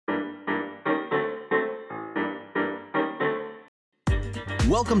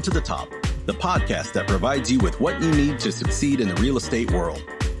Welcome to The Top, the podcast that provides you with what you need to succeed in the real estate world.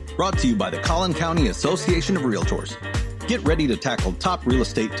 Brought to you by the Collin County Association of Realtors. Get ready to tackle top real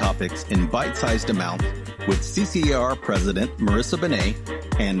estate topics in bite-sized amounts with CCAR President Marissa Benet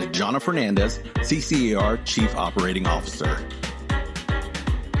and Jonna Fernandez, CCAR Chief Operating Officer.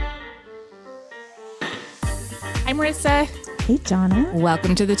 Hi, Marissa. Hey, Jonna.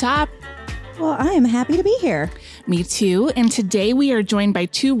 Welcome to The Top. Well, I am happy to be here. Me too. And today we are joined by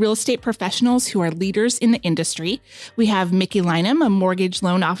two real estate professionals who are leaders in the industry. We have Mickey Lynham, a mortgage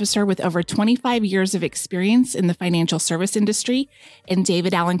loan officer with over 25 years of experience in the financial service industry, and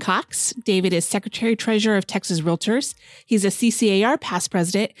David Allen Cox. David is Secretary Treasurer of Texas Realtors. He's a CCAR past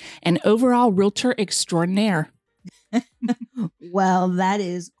president and overall realtor extraordinaire. Well, that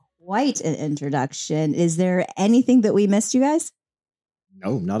is quite an introduction. Is there anything that we missed, you guys?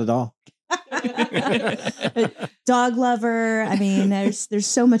 No, not at all. Dog lover. I mean, there's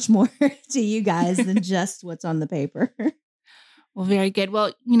so much more to you guys than just what's on the paper. Well, very good.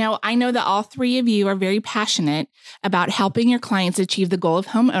 Well, I know that all three of you are very passionate about helping your clients achieve the goal of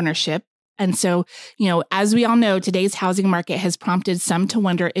home ownership. And so, as we all know, today's housing market has prompted some to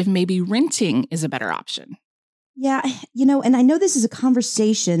wonder if maybe renting is a better option. Yeah, and I know this is a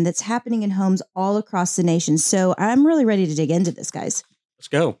conversation that's happening in homes all across the nation. So I'm really ready to dig into this, guys. Let's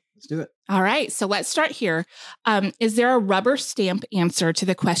go. Let's do it. All right. So let's start here. Is there a rubber stamp answer to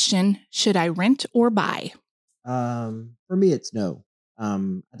the question, should I rent or buy? For me, it's no. I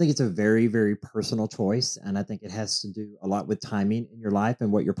think it's a very, very personal choice. And I think it has to do a lot with timing in your life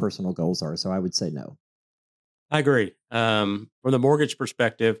and what your personal goals are. So I would say no. I agree. From the mortgage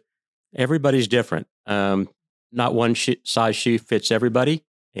perspective, everybody's different. Not one size shoe fits everybody.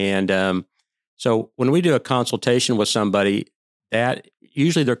 And so when we do a consultation with somebody, that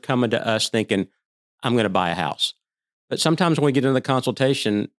usually they're coming to us thinking, I'm going to buy a house. But sometimes when we get into the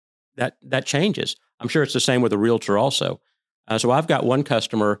consultation, that changes. I'm sure it's the same with a realtor also. So I've got one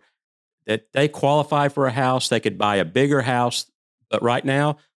customer that they qualify for a house. They could buy a bigger house, but right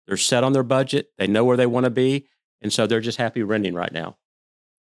now they're set on their budget. They know where they want to be. And so they're just happy renting right now.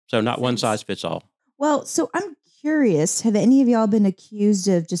 So not one size fits all. Well, so I'm curious, have any of y'all been accused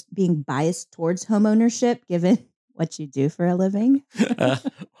of just being biased towards homeownership given what you do for a living?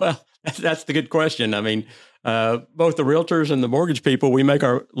 Well, that's the good question. I mean, both the realtors and the mortgage people, we make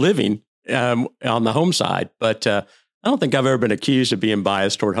our living on the home side, but I don't think I've ever been accused of being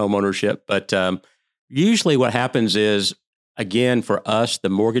biased toward home ownership. But usually what happens is, again, for us, the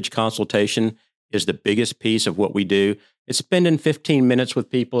mortgage consultation is the biggest piece of what we do. It's spending 15 minutes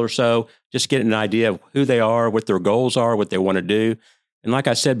with people or so, just getting an idea of who they are, what their goals are, what they want to do. And like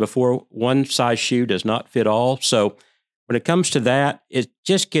I said before, one size shoe does not fit all. So when it comes to that, it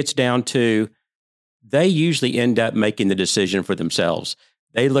just gets down to they usually end up making the decision for themselves.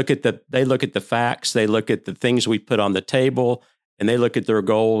 They look at the facts, they look at the things we put on the table, and they look at their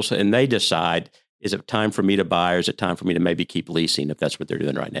goals and they decide, is it time for me to buy or is it time for me to maybe keep leasing if that's what they're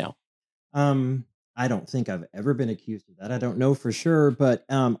doing right now? I don't think I've ever been accused of that. I don't know for sure, but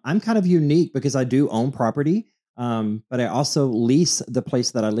I'm kind of unique because I do own property. But I also lease the place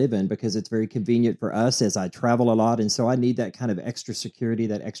that I live in because it's very convenient for us as I travel a lot. And so I need that kind of extra security,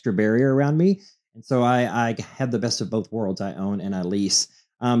 that extra barrier around me. And so I have the best of both worlds. I own and I lease.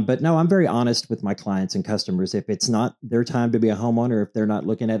 But no, I'm very honest with my clients and customers. If it's not their time to be a homeowner, if they're not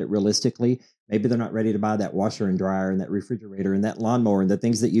looking at it realistically, maybe they're not ready to buy that washer and dryer and that refrigerator and that lawnmower and the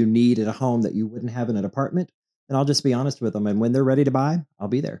things that you need at a home that you wouldn't have in an apartment, then I'll just be honest with them. And when they're ready to buy, I'll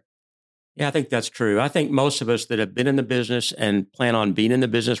be there. Yeah, I think that's true. I think most of us that have been in the business and plan on being in the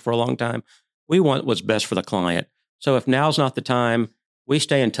business for a long time, we want what's best for the client. So if now's not the time, we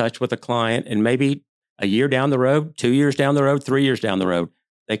stay in touch with the client and maybe a year down the road, 2 years down the road, 3 years down the road,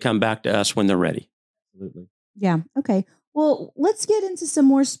 they come back to us when they're ready. Absolutely. Yeah. Okay. Well, let's get into some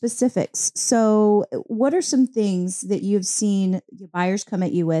more specifics. So what are some things that you've seen your buyers come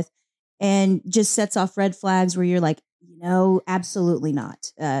at you with and just sets off red flags where you're like, absolutely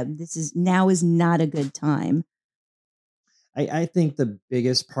not. This is not a good time. I think the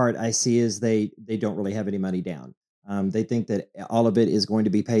biggest part I see is they don't really have any money down. They think that all of it is going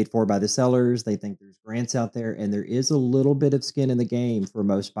to be paid for by the sellers. They think there's grants out there, and there is a little bit of skin in the game for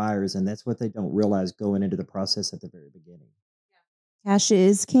most buyers, and that's what they don't realize going into the process at the very beginning. Cash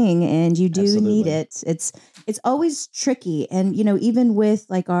is king, and you do Absolutely. need it. It's always tricky, and even with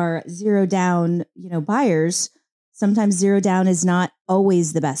like our zero down, buyers, sometimes zero down is not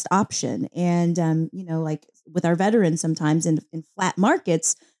always the best option, and like with our veterans, sometimes in flat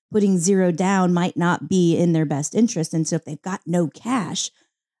markets, putting zero down might not be in their best interest, and so if they've got no cash,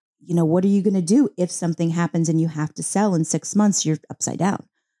 what are you going to do if something happens and you have to sell in 6 months? You're upside down,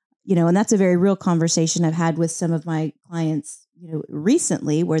 and that's a very real conversation I've had with some of my clients,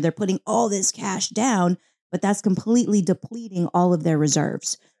 recently, where they're putting all this cash down, but that's completely depleting all of their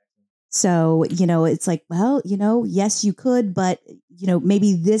reserves. So, it's like, well, yes, you could, but,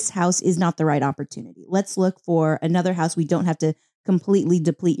 maybe this house is not the right opportunity. Let's look for another house. We don't have to completely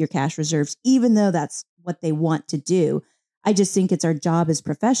deplete your cash reserves, even though that's what they want to do. I just think it's our job as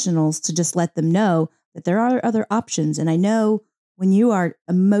professionals to just let them know that there are other options. And I know when you are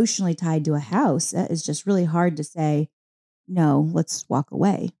emotionally tied to a house, that is just really hard to say, no, let's walk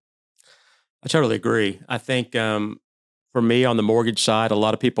away. I totally agree. I think for me on the mortgage side, a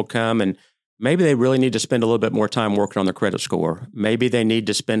lot of people come and maybe they really need to spend a little bit more time working on their credit score. Maybe they need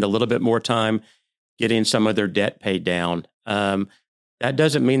to spend a little bit more time getting some of their debt paid down. That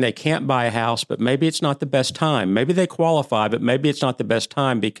doesn't mean they can't buy a house, but maybe it's not the best time. Maybe they qualify, but maybe it's not the best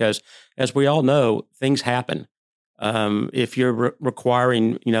time because, as we all know, things happen. If you're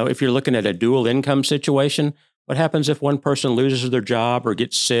requiring, if you're looking at a dual income situation, what happens if one person loses their job or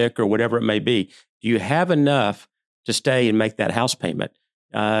gets sick or whatever it may be? Do you have enough to stay and make that house payment?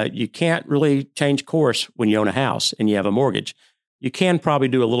 You can't really change course when you own a house and you have a mortgage. You can probably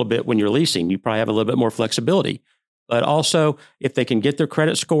do a little bit when you're leasing. You probably have a little bit more flexibility. But also, if they can get their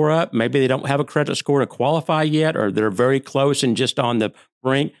credit score up, maybe they don't have a credit score to qualify yet, or they're very close and just on the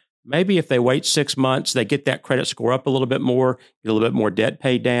brink. Maybe if they wait 6 months, they get that credit score up a little bit more, get a little bit more debt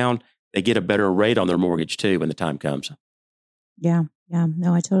paid down. They get a better rate on their mortgage too when the time comes. Yeah.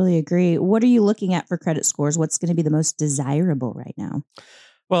 No, I totally agree. What are you looking at for credit scores? What's going to be the most desirable right now?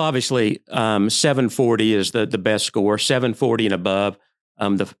 Well, obviously, 740 is the best score, 740 and above.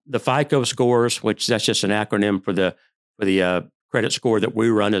 The FICO scores, which that's just an acronym for the credit score that we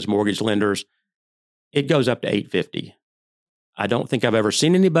run as mortgage lenders, it goes up to 850. I don't think I've ever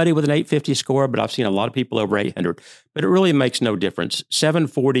seen anybody with an 850 score, but I've seen a lot of people over 800. But it really makes no difference.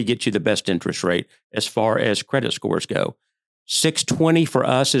 740 gets you the best interest rate as far as credit scores go. 620 for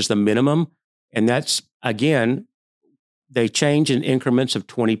us is the minimum, and that's, again, they change in increments of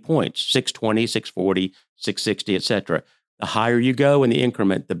 20 points, 620, 640, 660, et cetera. The higher you go in the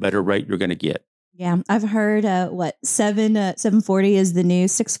increment, the better rate you're going to get. Yeah, I've heard 740 is the new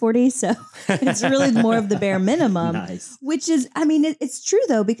 640. So it's really more of the bare minimum, Nice. Which is, it's true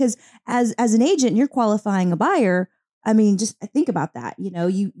though, because as an agent, you're qualifying a buyer. Just think about that.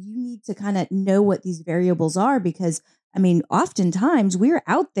 You need to kind of know what these variables are because oftentimes we're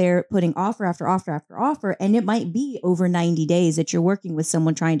out there putting offer after offer after offer, and it might be over 90 days that you're working with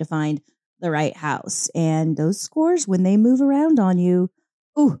someone trying to find the right house. And those scores, when they move around on you,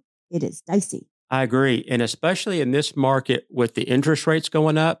 it is dicey. I agree. And especially in this market with the interest rates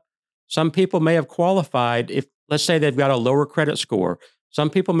going up, some people may have qualified if, let's say they've got a lower credit score. Some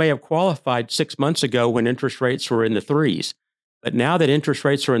people may have qualified 6 months ago when interest rates were in the 3s. But now that interest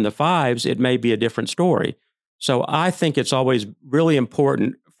rates are in the 5s, it may be a different story. So I think it's always really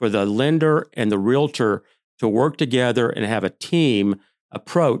important for the lender and the realtor to work together and have a team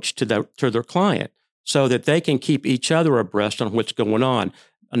approach to their client so that they can keep each other abreast on what's going on.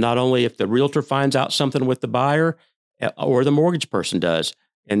 Not only if the realtor finds out something with the buyer or the mortgage person does.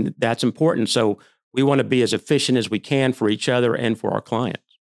 And that's important. So we want to be as efficient as we can for each other and for our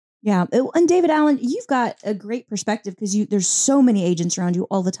clients. Yeah. And David Allen, you've got a great perspective because there's so many agents around you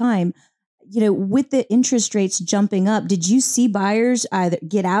all the time. With the interest rates jumping up, did you see buyers either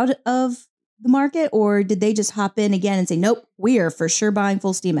get out of the market or did they just hop in again and say, nope, we are for sure buying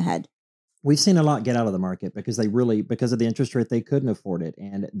full steam ahead? We've seen a lot get out of the market because because of the interest rate, they couldn't afford it.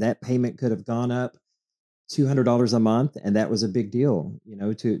 And that payment could have gone up $200 a month. And that was a big deal,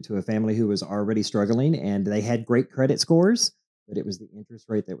 to a family who was already struggling, and they had great credit scores, but it was the interest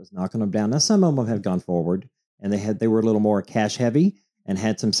rate that was knocking them down. Now, some of them have gone forward and they were a little more cash heavy and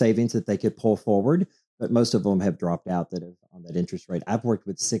had some savings that they could pull forward. But most of them have dropped out on that interest rate. I've worked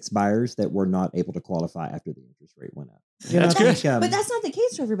with 6 buyers that were not able to qualify after the interest rate went up. That's good. But that's not the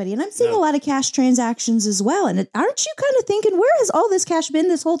case for everybody. And I'm seeing a lot of cash transactions as well. And aren't you kind of thinking, where has all this cash been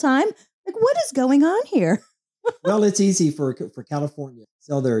this whole time? Like, what is going on here? Well, it's easy for California to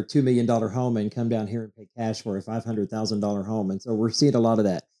sell their $2 million home and come down here and pay cash for a $500,000 home. And so we're seeing a lot of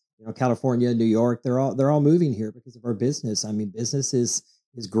that. California, New York, they're all moving here because of our business. Business is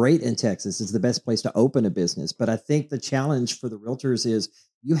great in Texas. It's the best place to open a business. But I think the challenge for the realtors is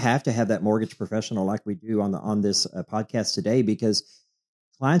you have to have that mortgage professional like we do on this podcast today, because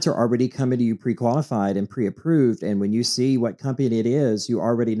clients are already coming to you pre-qualified and pre-approved. And when you see what company it is, you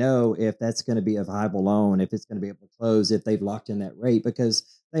already know if that's going to be a viable loan, if it's going to be able to close, if they've locked in that rate, because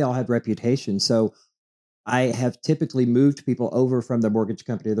they all have reputation. So I have typically moved people over from the mortgage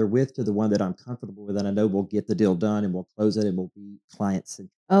company they're with to the one that I'm comfortable with and I know we'll get the deal done and we'll close it and we'll be clients.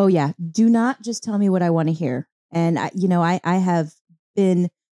 Oh yeah. Do not just tell me what I want to hear. And I've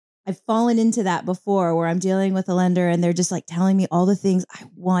fallen into that before where I'm dealing with a lender and they're just like telling me all the things I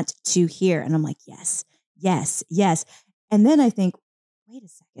want to hear. And I'm like, yes, yes, yes. And then I think, wait a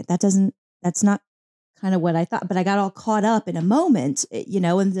second, that's not kind of what I thought, but I got all caught up in a moment,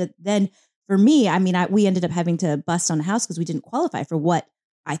 and then for me, we ended up having to bust on a house because we didn't qualify for what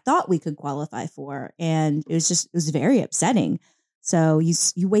I thought we could qualify for. And it was very upsetting. So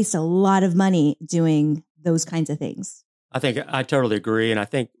you waste a lot of money doing those kinds of things. I think I totally agree. And I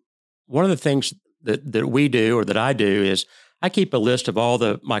think one of the things that we do or that I do is I keep a list of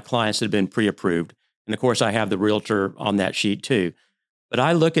all my clients that have been pre-approved. And of course, I have the realtor on that sheet too. But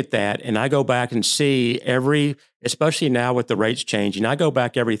I look at that and I go back and see especially now with the rates changing, I go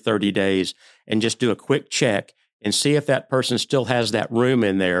back every 30 days and just do a quick check and see if that person still has that room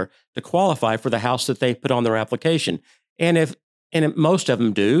in there to qualify for the house that they put on their application. And most of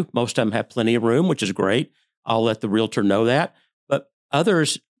them do. Most of them have plenty of room, which is great. I'll let the realtor know that. But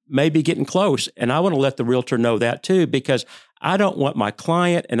others may be getting close. And I want to let the realtor know that too, because I don't want my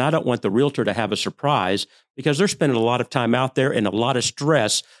client and I don't want the realtor to have a surprise because they're spending a lot of time out there and a lot of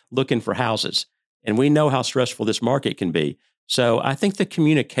stress looking for houses. And we know how stressful this market can be. So I think the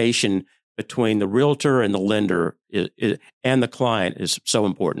communication between the realtor and the lender and the client is so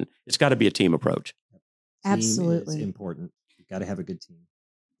important. It's got to be a team approach. Absolutely. Team is important. You've got to have a good team.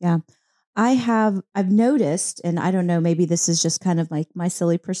 Yeah. I've noticed, and I don't know, maybe this is just kind of like my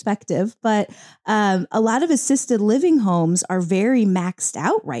silly perspective, but a lot of assisted living homes are very maxed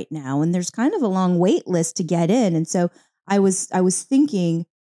out right now. And there's kind of a long wait list to get in. And so I was thinking,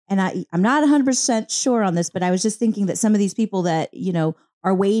 and I'm not 100% sure on this, but I was just thinking that some of these people that,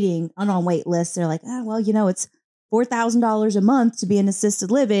 are waiting on wait lists, they're like, oh, well, it's $4,000 a month to be in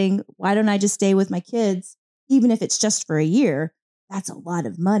assisted living. Why don't I just stay with my kids? Even if it's just for a year, that's a lot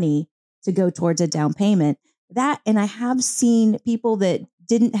of money to go towards a down payment. And I have seen people that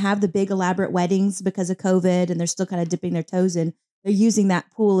didn't have the big elaborate weddings because of COVID and they're still kind of dipping their toes in. They're using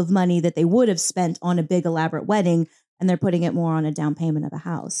that pool of money that they would have spent on a big elaborate wedding and they're putting it more on a down payment of a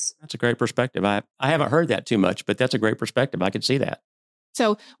house. That's a great perspective. I haven't heard that too much, but that's a great perspective. I could see that.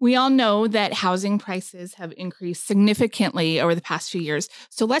 So we all know that housing prices have increased significantly over the past few years.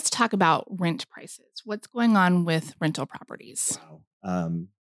 So let's talk about rent prices. What's going on with rental properties? Wow.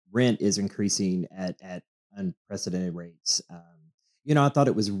 Rent is increasing at unprecedented rates. I thought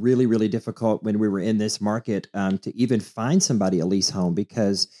it was really, really difficult when we were in this market to even find somebody a lease home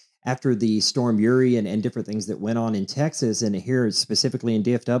because after the Storm Uri and different things that went on in Texas and here specifically in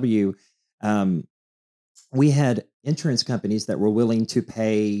DFW, we had insurance companies that were willing to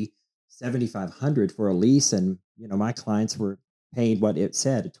pay $7,500 for a lease. And, my clients were paying what it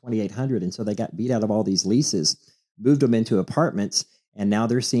said, $2,800. And so they got beat out of all these leases, moved them into apartments. And now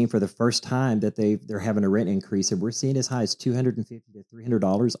they're seeing for the first time that they're having a rent increase. And we're seeing as high as $250 to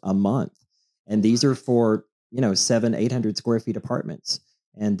 $300 a month. And these are for, 700-800 square feet apartments.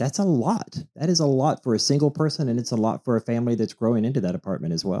 And that's a lot. That is a lot for a single person. And it's a lot for a family that's growing into that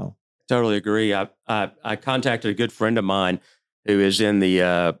apartment as well. Totally agree. I contacted a good friend of mine who is in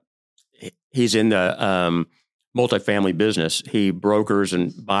the multifamily business. He brokers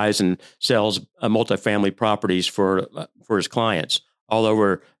and buys and sells multifamily properties for his clients all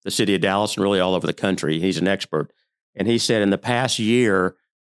over the city of Dallas and really all over the country. He's an expert. And he said in the past year,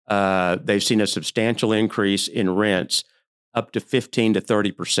 they've seen a substantial increase in rents up to 15 to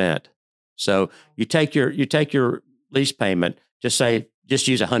 30%. So you take your lease payment, just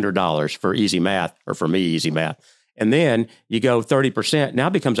use $100 for easy math, or for me, easy math. And then you go 30%, now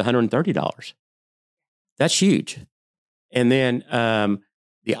it becomes $130. That's huge. And then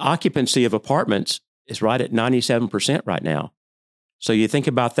the occupancy of apartments is right at 97% right now. So you think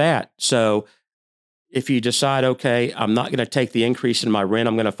about that. So if you decide, okay, I'm not going to take the increase in my rent,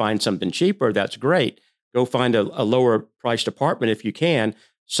 I'm going to find something cheaper, that's great. Go find a lower priced apartment if you can.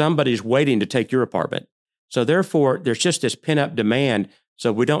 Somebody's waiting to take your apartment. So therefore, there's just this pent-up demand.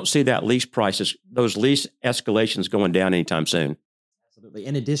 So we don't see that those lease escalations going down anytime soon. Absolutely.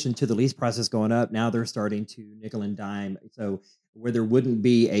 In addition to the lease prices going up, now they're starting to nickel and dime. So where there wouldn't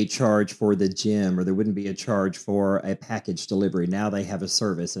be a charge for the gym or there wouldn't be a charge for a package delivery, now they have a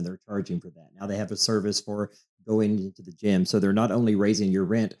service and they're charging for that. Now they have a service for going into the gym. So they're not only raising your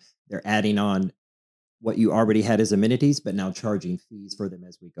rent, they're adding on what you already had as amenities, but now charging fees for them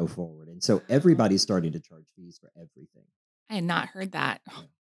as we go forward. And so everybody's starting to charge fees for everything. I had not heard that.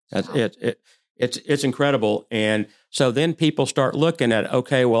 That's it's incredible. And so then people start looking at,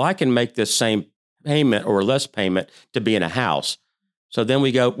 okay, well, I can make this same payment or less payment to be in a house. So then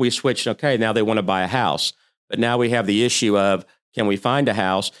we switched, okay, now they want to buy a house. But now we have the issue of, can we find a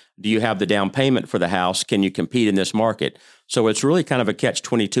house? Do you have the down payment for the house? Can you compete in this market? So it's really kind of a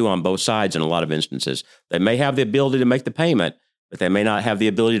catch-22 on both sides in a lot of instances. They may have the ability to make the payment, but they may not have the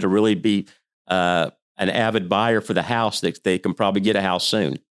ability to really be an avid buyer for the house that they can probably get a house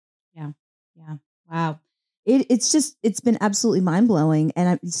soon. Yeah. Wow. It's been absolutely mind blowing. And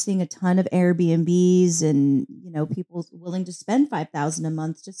I'm seeing a ton of Airbnbs and, people willing to spend $5,000 a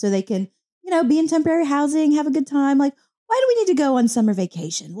month just so they can, be in temporary housing, have a good time. Like, why do we need to go on summer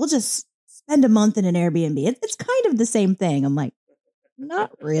vacation? We'll just spend a month in an Airbnb. It's kind of the same thing. I'm like,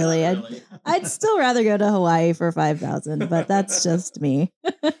 not really. I'd still rather go to Hawaii for $5,000, but that's just me.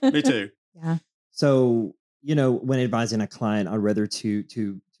 Me too. Yeah. So, when advising a client on whether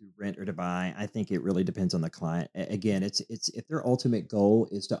to rent or to buy, I think it really depends on the client. Again, it's if their ultimate goal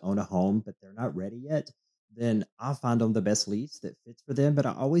is to own a home, but they're not ready yet, then I'll find them the best lease that fits for them. But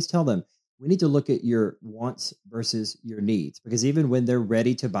I always tell them, we need to look at your wants versus your needs, because even when they're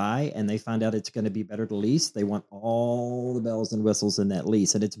ready to buy and they find out it's going to be better to lease, they want all the bells and whistles in that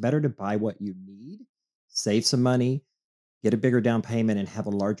lease. And it's better to buy what you need, save some money, get a bigger down payment, and have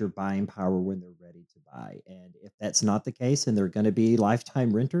a larger buying power when they're ready to buy. And if that's not the case and they're going to be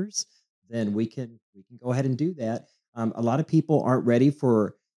lifetime renters, then we can go ahead and do that. A lot of people aren't ready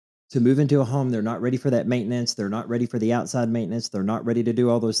to move into a home. They're not ready for that maintenance. They're not ready for the outside maintenance. They're not ready to do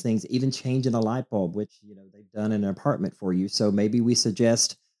all those things, even changing a light bulb, which they've done in an apartment for you. So maybe we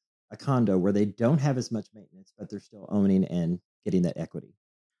suggest a condo where they don't have as much maintenance, but they're still owning and getting that equity.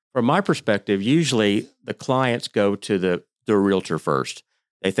 From my perspective, usually the clients go to the realtor first.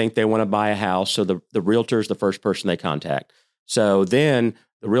 They think they want to buy a house, so the realtor is the first person they contact. So then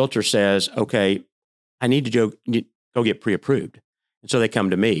the realtor says, okay, I need to go get pre-approved. And so they come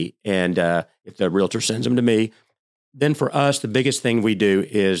to me, and if the realtor sends them to me, then for us, the biggest thing we do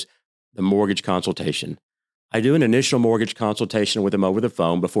is the mortgage consultation. I do an initial mortgage consultation with them over the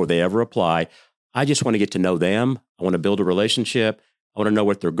phone before they ever apply. I just want to get to know them. I want to build a relationship. I want to know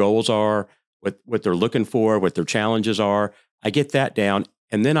what their goals are, what they're looking for, what their challenges are. I get that down,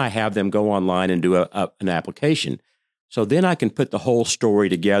 and then I have them go online and do an application. So then I can put the whole story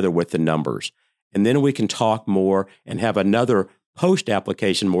together with the numbers, and then we can talk more and have another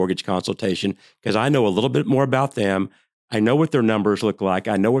post-application mortgage consultation, because I know a little bit more about them. I know what their numbers look like.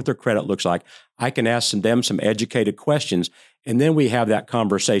 I know what their credit looks like. I can ask them some educated questions, and then we have that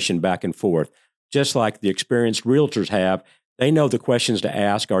conversation back and forth, just like the experienced realtors have. They know the questions to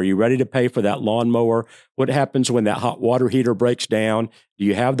ask. Are you ready to pay for that lawnmower? What happens when that hot water heater breaks down? Do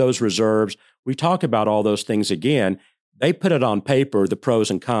you have those reserves? We talk about all those things again. They put it on paper, the pros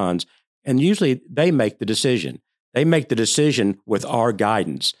and cons, and usually they make the decision. They make the decision with our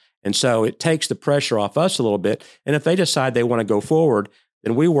guidance. And so it takes the pressure off us a little bit. And if they decide they want to go forward,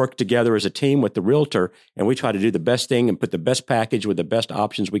 then we work together as a team with the realtor, and we try to do the best thing and put the best package with the best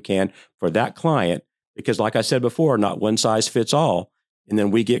options we can for that client. Because like I said before, not one size fits all. And then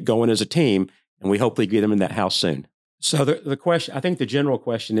we get going as a team, and we hopefully get them in that house soon. So the question, I think the general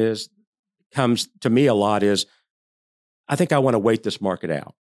question comes to me a lot is, I think I want to wait this market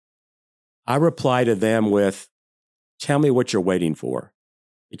out. I reply to them with, tell me what you're waiting for,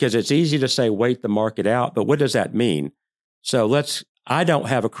 because it's easy to say, wait the market out, but what does that mean? So I don't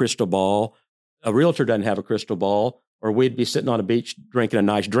have a crystal ball. A realtor doesn't have a crystal ball, or we'd be sitting on a beach drinking a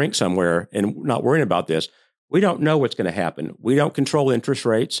nice drink somewhere and not worrying about this. We don't know what's going to happen. We don't control interest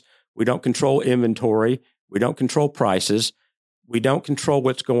rates. We don't control inventory. We don't control prices. We don't control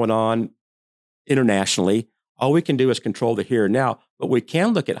what's going on internationally. All we can do is control the here and now, but we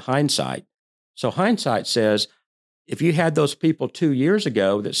can look at hindsight. So hindsight says, if you had those people 2 years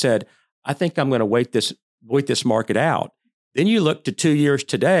ago that said, I think I'm going to wait this market out, then you look to 2 years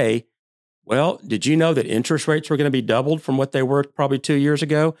today. Well, did you know that interest rates were going to be doubled from what they were probably 2 years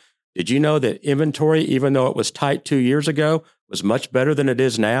ago? Did you know that inventory, even though it was tight 2 years ago, was much better than it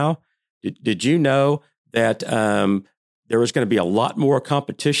is now? Did you know that there was going to be a lot more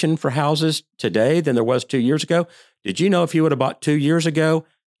competition for houses today than there was 2 years ago? Did you know if you would have bought 2 years ago,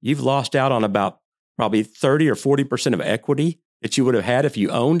 you've lost out on about probably 30 or 40% of equity that you would have had if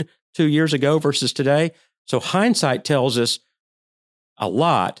you owned 2 years ago versus today? So hindsight tells us a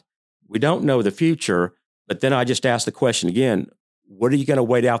lot. We don't know the future, but then I just ask the question again, what are you going to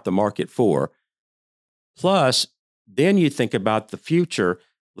wait out the market for? Plus, then you think about the future.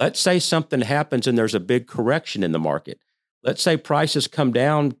 Let's say something happens and there's a big correction in the market. Let's say prices come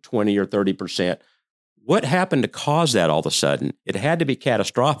down 20 or 30%. What happened to cause that all of a sudden? It had to be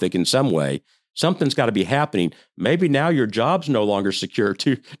catastrophic in some way. something's got to be happening. Maybe now your job's no longer secure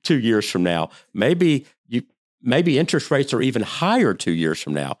 2 years from now. Maybe interest rates are even higher 2 years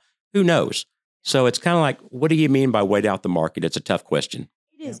from now. Who knows? So it's kind of like, what do you mean by wait out the market? It's a tough question.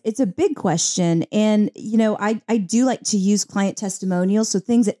 It is. It's a big question. And, I do like to use client testimonials. So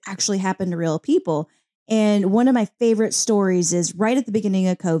things that actually happen to real people. And one of my favorite stories is right at the beginning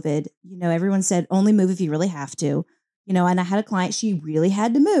of COVID, everyone said, only move if you really have to, and I had a client, she really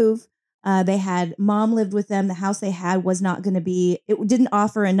had to move. They had mom lived with them. The house they had was not going to it didn't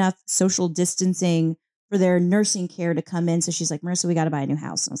offer enough social distancing for their nursing care to come in. So she's like, Marissa, we got to buy a new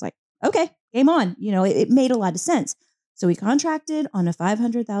house. And I was like, okay, game on. It made a lot of sense. So we contracted on a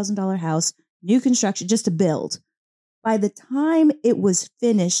 $500,000 house, new construction, just to build. By the time it was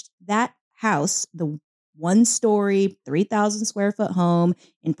finished, that house, the 1-story, 3,000 square foot home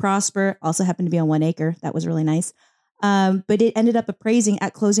in Prosper, also happened to be on 1 acre. That was really nice. But it ended up appraising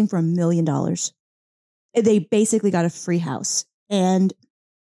at closing for $1 million. They basically got a free house, and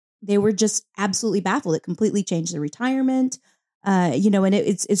they were just absolutely baffled. It completely changed their retirement. And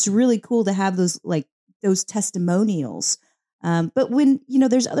it's really cool to have those testimonials. But when,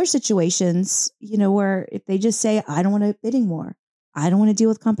 there's other situations, where if they just say, I don't want a bidding war, I don't want to deal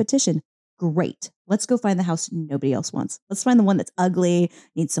with competition. Great. Let's go find the house nobody else wants. Let's find the one that's ugly,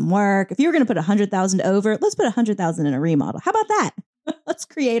 needs some work. If you're going to put 100,000 over, let's put 100,000 in a remodel. How about that? Let's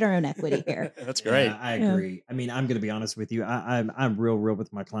create our own equity here. That's great. Yeah, I agree. Yeah. I mean, I'm going to be honest with you. I'm real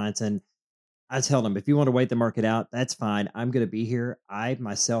with my clients, and I tell them, if you want to wait the market out, that's fine. I'm going to be here. I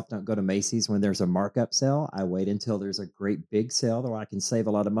myself don't go to Macy's when there's a markup sale. I wait until there's a great big sale where I can save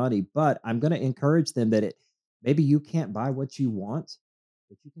a lot of money. But I'm going to encourage them that maybe you can't buy what you want,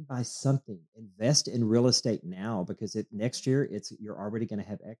 but you can buy something. Invest in real estate now, because next year you're already going to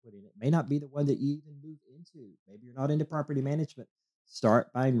have equity. And it may not be the one that you even move into. Maybe you're not into property management.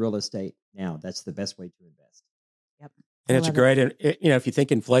 Start buying real estate now. That's the best way to invest. Yep. And it's a great, if you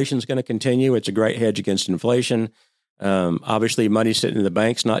think inflation is going to continue, it's a great hedge against inflation. Obviously, money sitting in the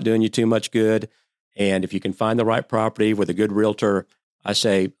bank's not doing you too much good. And if you can find the right property with a good realtor, I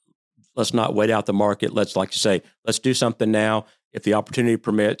say, let's not wait out the market. Let's do something now. If the opportunity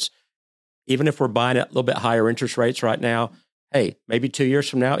permits, even if we're buying at a little bit higher interest rates right now, hey, maybe 2 years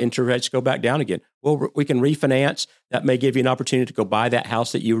from now, interest rates go back down again. Well, we can refinance. That may give you an opportunity to go buy that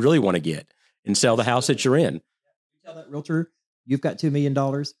house that you really want to get and sell the house that you're in. Tell that realtor, you've got $2 million.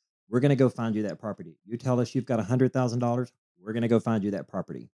 We're going to go find you that property. You tell us you've got $100,000. We're going to go find you that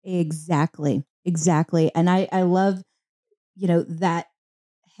property. Exactly. And I love, that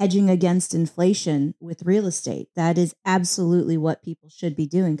hedging against inflation with real estate. That is absolutely what people should be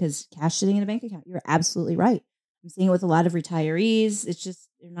doing, because cash sitting in a bank account, you're absolutely right. I'm seeing it with a lot of retirees. It's just,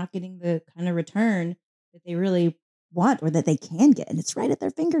 they're not getting the kind of return that they really want or that they can get. And it's right at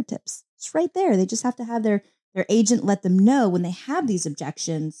their fingertips. It's right there. They just have to have their agent let them know when they have these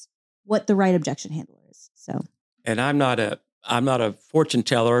objections, what the right objection handler is. So, and I'm not a fortune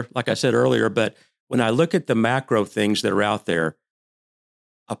teller, like I said earlier, but when I look at the macro things that are out there,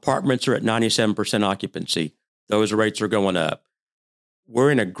 apartments are at 97% occupancy. Those rates are going up.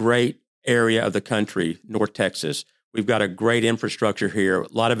 We're in a great area of the country, North Texas. We've got a great infrastructure here, a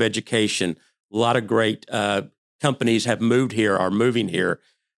lot of education, a lot of great companies have moved here, are moving here.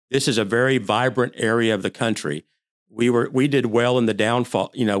 This is a very vibrant area of the country. We did well in the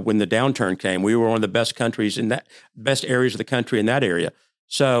downfall, when the downturn came. We were one of the best areas of the country in that area.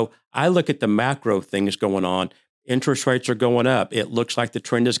 So I look at the macro things going on. Interest rates are going up. It looks like the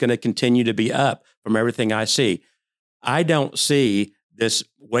trend is going to continue to be up from everything I see. I don't see this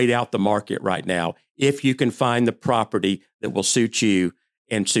wait out the market right now if you can find the property that will suit you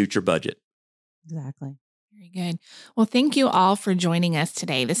and suit your budget. Exactly. Very good. Well, thank you all for joining us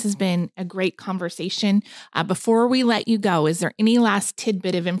today. This has been a great conversation. Before we let you go, is there any last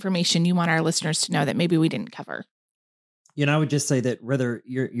tidbit of information you want our listeners to know that maybe we didn't cover? I would just say that whether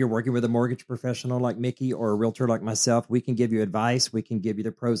you're working with a mortgage professional like Mickey or a realtor like myself, we can give you advice. We can give you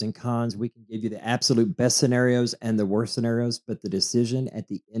the pros and cons. We can give you the absolute best scenarios and the worst scenarios. But the decision at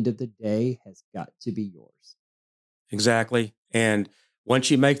the end of the day has got to be yours. Exactly. And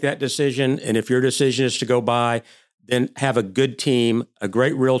once you make that decision, and if your decision is to go buy, then have a good team, a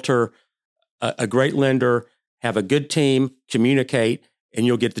great realtor, a great lender, have a good team, communicate, and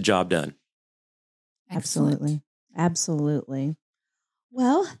you'll get the job done. Absolutely. Absolutely.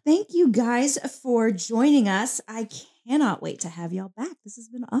 Well, thank you guys for joining us. I cannot wait to have y'all back. This has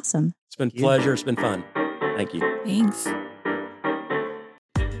been awesome. It's been a pleasure. It's been fun. Thank you. Thanks.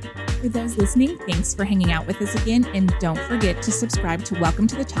 For those listening, thanks for hanging out with us again. And don't forget to subscribe to Welcome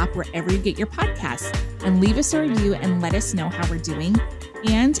to the Top wherever you get your podcasts. And leave us a review and let us know how we're doing.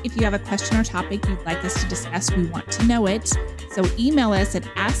 And if you have a question or topic you'd like us to discuss, we want to know it. So email us at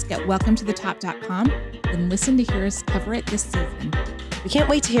ask@welcometothetop.com and listen to hear us cover it this season. We can't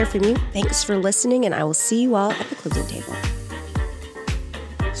wait to hear from you. Thanks for listening, and I will see you all at the closing table.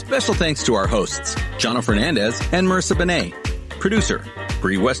 Special thanks to our hosts, Jonna Fernandez and Marissa Benet. Producer,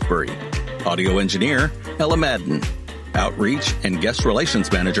 Bree Westbury. Audio engineer, Ella Madden. Outreach and Guest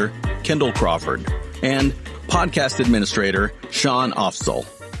Relations Manager, Kendall Crawford. And podcast administrator, Sean Offsall.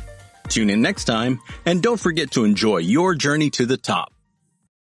 Tune in next time, and don't forget to enjoy your journey to the top.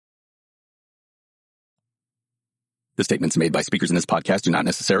 The statements made by speakers in this podcast do not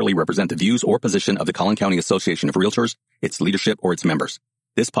necessarily represent the views or position of the Collin County Association of Realtors, its leadership, or its members.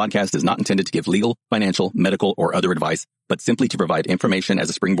 This podcast is not intended to give legal, financial, medical, or other advice, but simply to provide information as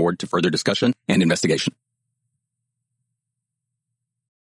a springboard to further discussion and investigation.